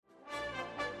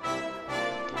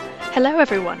Hello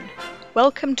everyone!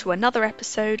 Welcome to another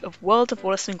episode of World of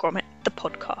Wallace and Gromit, the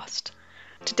podcast.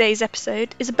 Today's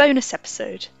episode is a bonus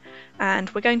episode, and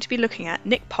we're going to be looking at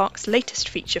Nick Park's latest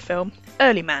feature film,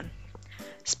 Early Man.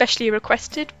 Specially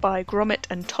requested by Gromit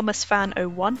and Thomas Fan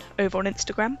 01 over on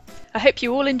Instagram. I hope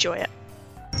you all enjoy it.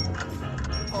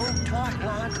 Hold tight,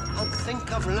 lad, and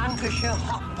think of Lancashire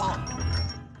hot pot.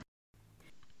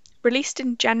 Released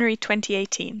in January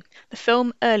 2018, the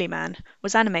film Early Man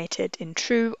was animated in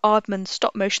true Aardman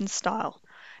stop-motion style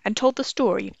and told the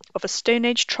story of a Stone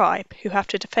Age tribe who have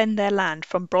to defend their land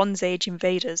from Bronze Age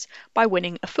invaders by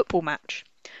winning a football match.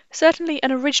 Certainly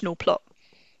an original plot.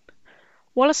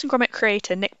 Wallace and Gromit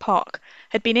creator Nick Park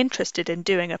had been interested in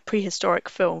doing a prehistoric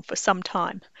film for some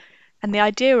time, and the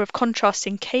idea of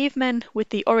contrasting cavemen with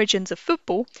the origins of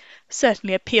football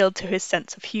certainly appealed to his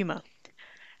sense of humour.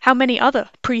 How many other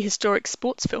prehistoric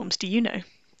sports films do you know?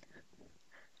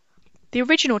 The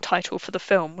original title for the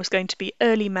film was going to be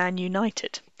Early Man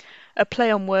United, a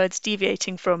play on words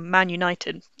deviating from Man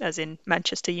United, as in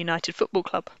Manchester United Football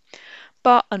Club.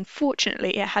 But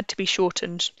unfortunately it had to be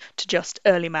shortened to just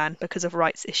Early Man because of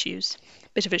rights issues.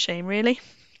 Bit of a shame, really.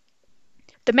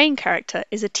 The main character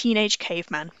is a teenage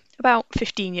caveman, about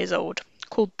 15 years old,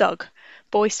 called Doug,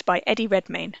 voiced by Eddie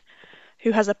Redmayne,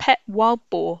 who has a pet wild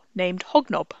boar named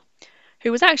Hognob,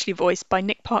 who was actually voiced by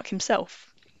Nick Park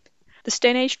himself. The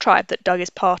Stone Age tribe that Doug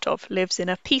is part of lives in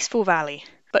a peaceful valley,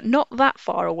 but not that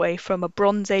far away from a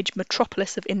Bronze Age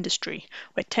metropolis of industry,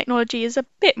 where technology is a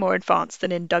bit more advanced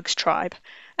than in Doug's tribe,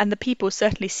 and the people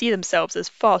certainly see themselves as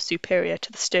far superior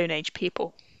to the Stone Age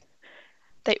people.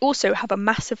 They also have a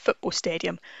massive football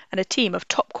stadium and a team of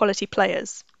top quality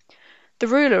players. The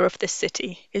ruler of this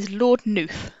city is Lord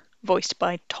Knuth, voiced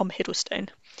by Tom Hiddleston,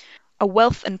 a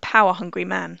wealth and power-hungry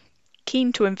man,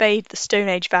 keen to invade the Stone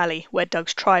Age valley where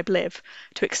Doug's tribe live,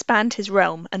 to expand his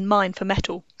realm and mine for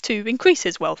metal, to increase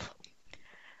his wealth.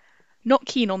 Not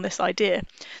keen on this idea,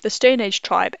 the Stone Age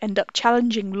tribe end up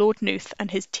challenging Lord Knuth and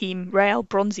his team Real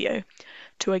Bronzio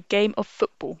to a game of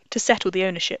football to settle the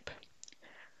ownership.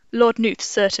 Lord Knuth's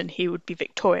certain he would be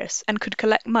victorious and could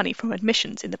collect money from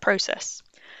admissions in the process.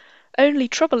 Only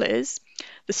trouble is,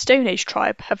 the Stone Age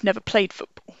tribe have never played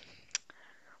football.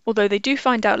 Although they do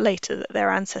find out later that their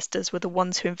ancestors were the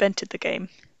ones who invented the game,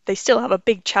 they still have a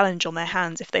big challenge on their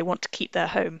hands if they want to keep their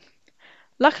home.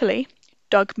 Luckily,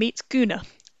 Doug meets Guna,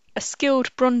 a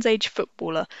skilled Bronze Age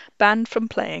footballer banned from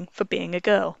playing for being a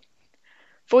girl.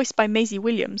 Voiced by Maisie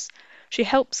Williams, she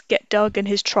helps get Doug and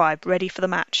his tribe ready for the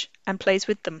match and plays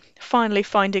with them, finally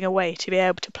finding a way to be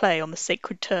able to play on the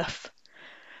sacred turf.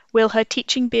 Will her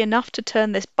teaching be enough to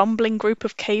turn this bumbling group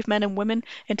of cavemen and women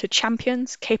into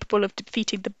champions capable of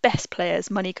defeating the best players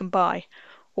money can buy,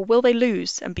 or will they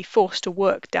lose and be forced to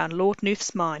work down Lord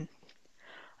Knuth's mine?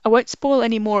 I won't spoil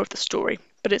any more of the story,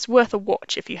 but it's worth a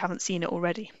watch if you haven't seen it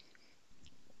already.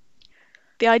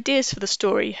 The ideas for the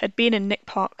story had been in Nick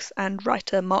Park's and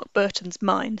writer Mark Burton's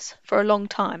minds for a long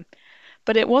time,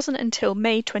 but it wasn't until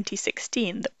May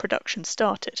 2016 that production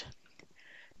started.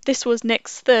 This was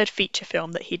Nick's third feature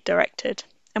film that he'd directed,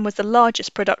 and was the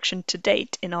largest production to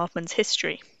date in Aardman's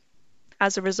history.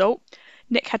 As a result,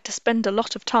 Nick had to spend a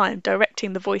lot of time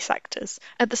directing the voice actors,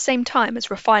 at the same time as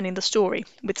refining the story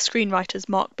with screenwriters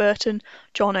Mark Burton,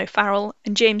 John O'Farrell,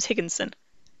 and James Higginson.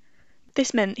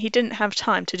 This meant he didn't have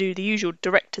time to do the usual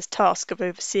director's task of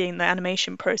overseeing the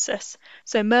animation process,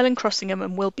 so Merlin Crossingham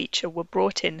and Will Beecher were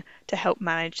brought in to help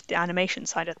manage the animation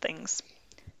side of things.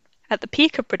 At the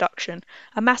peak of production,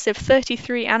 a massive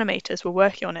 33 animators were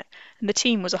working on it, and the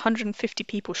team was 150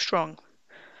 people strong.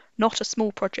 Not a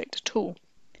small project at all.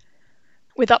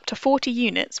 With up to 40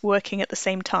 units working at the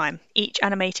same time, each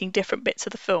animating different bits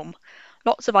of the film,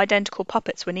 lots of identical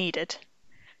puppets were needed.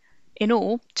 In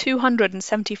all,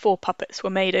 274 puppets were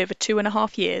made over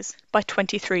 2.5 years by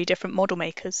 23 different model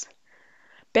makers.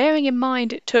 Bearing in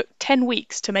mind it took 10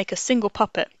 weeks to make a single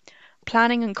puppet,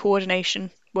 planning and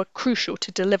coordination were crucial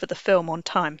to deliver the film on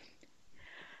time.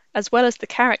 As well as the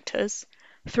characters,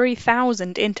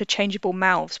 3,000 interchangeable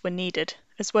mouths were needed,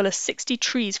 as well as 60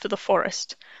 trees for the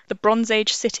forest, the Bronze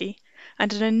Age city,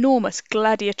 and an enormous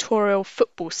gladiatorial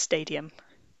football stadium.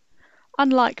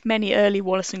 Unlike many early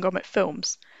Wallace and Gromit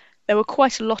films, there were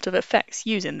quite a lot of effects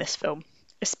used in this film,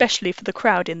 especially for the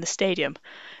crowd in the stadium,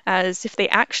 as if they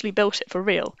actually built it for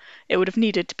real, it would have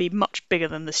needed to be much bigger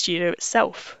than the studio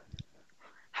itself.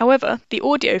 However, the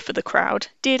audio for the crowd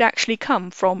did actually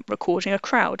come from recording a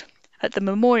crowd at the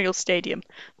Memorial Stadium,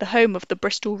 the home of the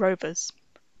Bristol Rovers.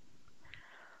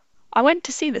 I went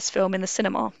to see this film in the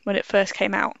cinema when it first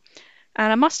came out,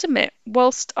 and I must admit,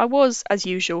 whilst I was, as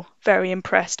usual, very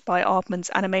impressed by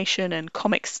Aardman's animation and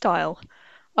comic style,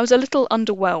 I was a little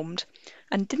underwhelmed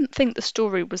and didn't think the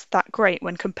story was that great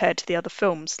when compared to the other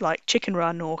films like Chicken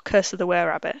Run or Curse of the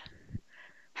Were-Rabbit.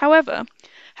 However,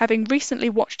 having recently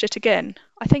watched it again,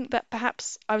 I think that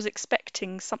perhaps I was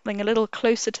expecting something a little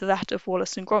closer to that of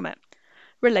Wallace and Gromit,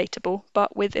 relatable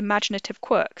but with imaginative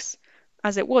quirks,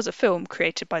 as it was a film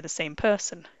created by the same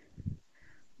person.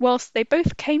 Whilst they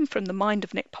both came from the mind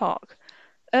of Nick Park,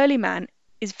 Early Man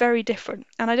is very different,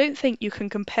 and I don't think you can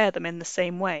compare them in the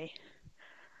same way.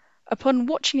 Upon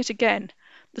watching it again,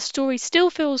 the story still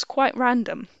feels quite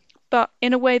random, but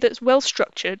in a way that's well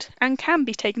structured and can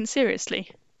be taken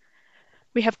seriously.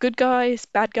 We have good guys,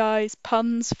 bad guys,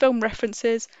 puns, film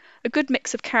references, a good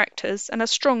mix of characters, and a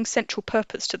strong central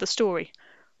purpose to the story,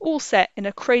 all set in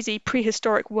a crazy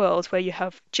prehistoric world where you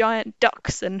have giant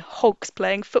ducks and hogs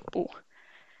playing football.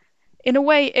 In a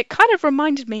way, it kind of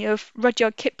reminded me of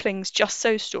Rudyard Kipling's Just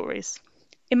So stories.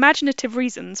 Imaginative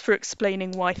reasons for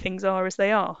explaining why things are as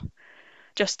they are.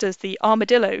 Just as the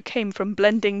armadillo came from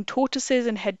blending tortoises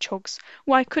and hedgehogs,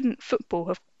 why couldn't football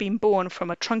have been born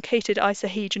from a truncated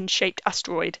isohedron-shaped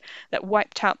asteroid that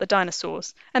wiped out the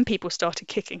dinosaurs and people started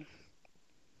kicking?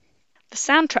 The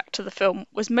soundtrack to the film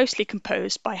was mostly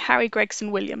composed by Harry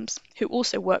Gregson Williams, who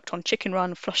also worked on Chicken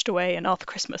Run, Flushed Away and Arthur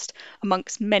Christmas,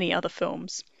 amongst many other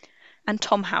films, and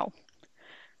Tom Howell.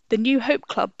 The New Hope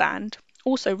Club band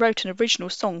also wrote an original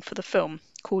song for the film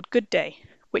called Good Day,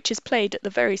 which is played at the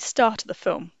very start of the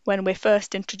film when we're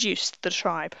first introduced to the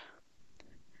tribe.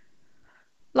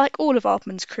 Like all of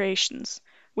Aardman's creations,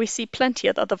 we see plenty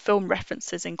of other film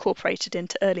references incorporated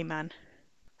into Early Man,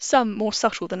 some more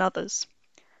subtle than others.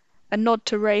 A nod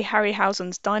to Ray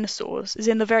Harryhausen's Dinosaurs is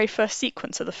in the very first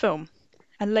sequence of the film,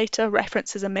 and later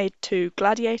references are made to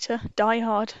Gladiator, Die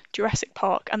Hard, Jurassic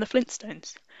Park and the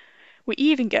Flintstones. We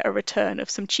even get a return of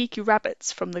some cheeky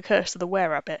rabbits from The Curse of the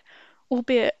Were-Rabbit,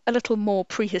 albeit a little more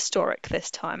prehistoric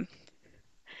this time.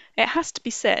 It has to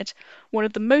be said, one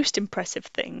of the most impressive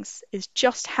things is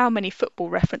just how many football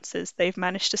references they've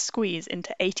managed to squeeze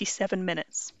into 87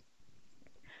 minutes.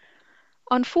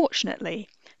 Unfortunately,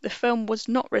 the film was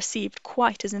not received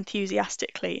quite as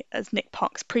enthusiastically as Nick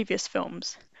Park's previous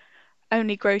films,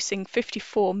 only grossing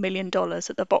 $54 million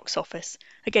at the box office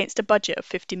against a budget of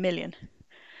 $50 million.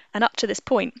 And up to this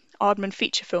point, Aardman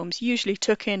feature films usually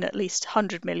took in at least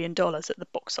 $100 million at the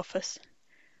box office.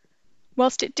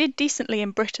 Whilst it did decently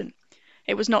in Britain,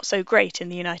 it was not so great in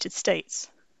the United States,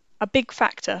 a big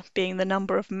factor being the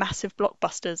number of massive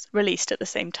blockbusters released at the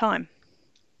same time.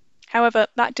 However,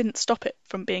 that didn't stop it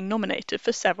from being nominated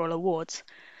for several awards,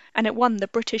 and it won the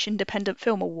British Independent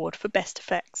Film Award for Best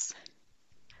Effects.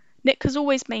 Nick has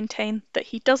always maintained that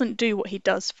he doesn't do what he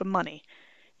does for money.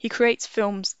 He creates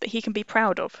films that he can be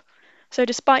proud of, so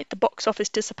despite the box office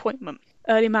disappointment,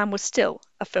 Early Man was still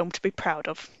a film to be proud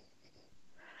of.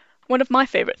 One of my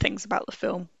favourite things about the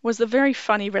film was the very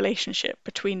funny relationship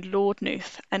between Lord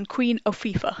Knuth and Queen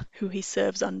Ofifa, who he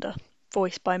serves under,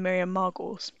 voiced by Miriam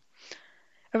Margolyes.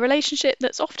 A relationship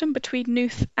that's often between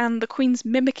Knuth and the Queen's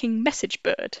mimicking message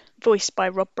bird, voiced by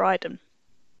Rob Brydon.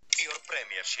 Your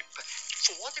premiership.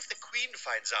 So what if the Queen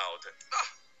finds out? Oh,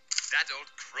 that old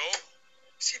crow.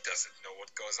 She doesn't know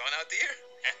what goes on out here.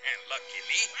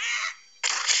 Luckily.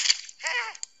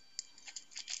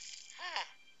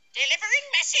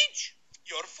 Delivering message?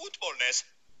 Your footballness.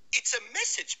 It's a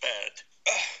message bird.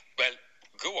 Well,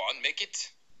 go on, make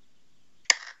it.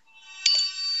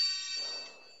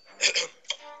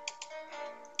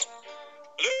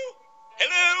 Hello?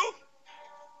 Hello?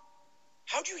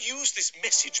 How do you use this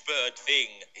message bird thing?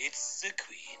 It's the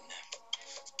Queen.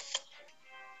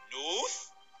 Knuth?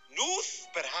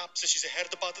 Perhaps she's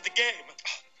heard about the game.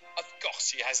 Of course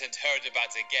she hasn't heard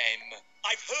about the game.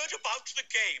 I've heard about the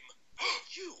game.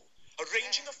 You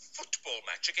arranging a football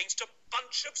match against a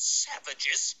bunch of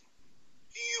savages?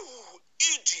 You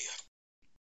idiot.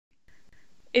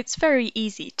 It's very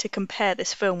easy to compare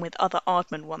this film with other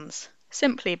Aardman ones,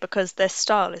 simply because their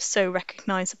style is so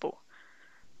recognisable.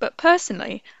 But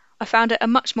personally, I found it a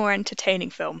much more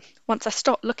entertaining film once I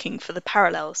stopped looking for the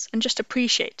parallels and just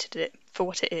appreciated it for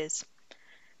what it is.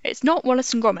 It's not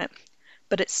Wallace and Gromit,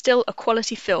 but it's still a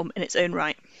quality film in its own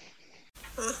right.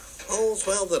 All's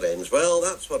well that ends well,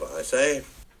 that's what I say.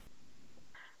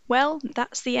 Well,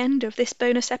 that's the end of this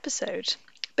bonus episode.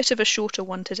 Bit of a shorter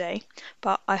one today,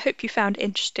 but I hope you found it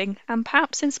interesting and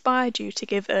perhaps inspired you to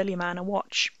give Early Man a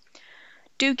watch.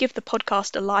 Do give the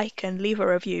podcast a like and leave a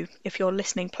review if your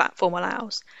listening platform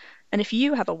allows. And if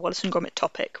you have a Wallace and Gromit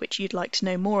topic which you'd like to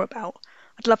know more about,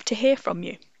 I'd love to hear from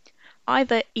you.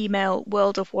 Either email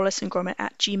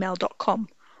worldofwallaceandgromit@gmail.com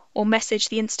or message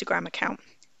the Instagram account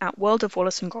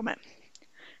 @worldofwallaceandgromit.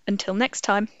 Until next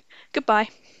time, goodbye.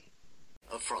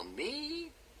 From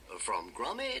me, from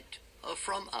Gromit,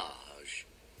 from Aj.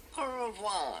 Au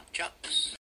revoir, chaps.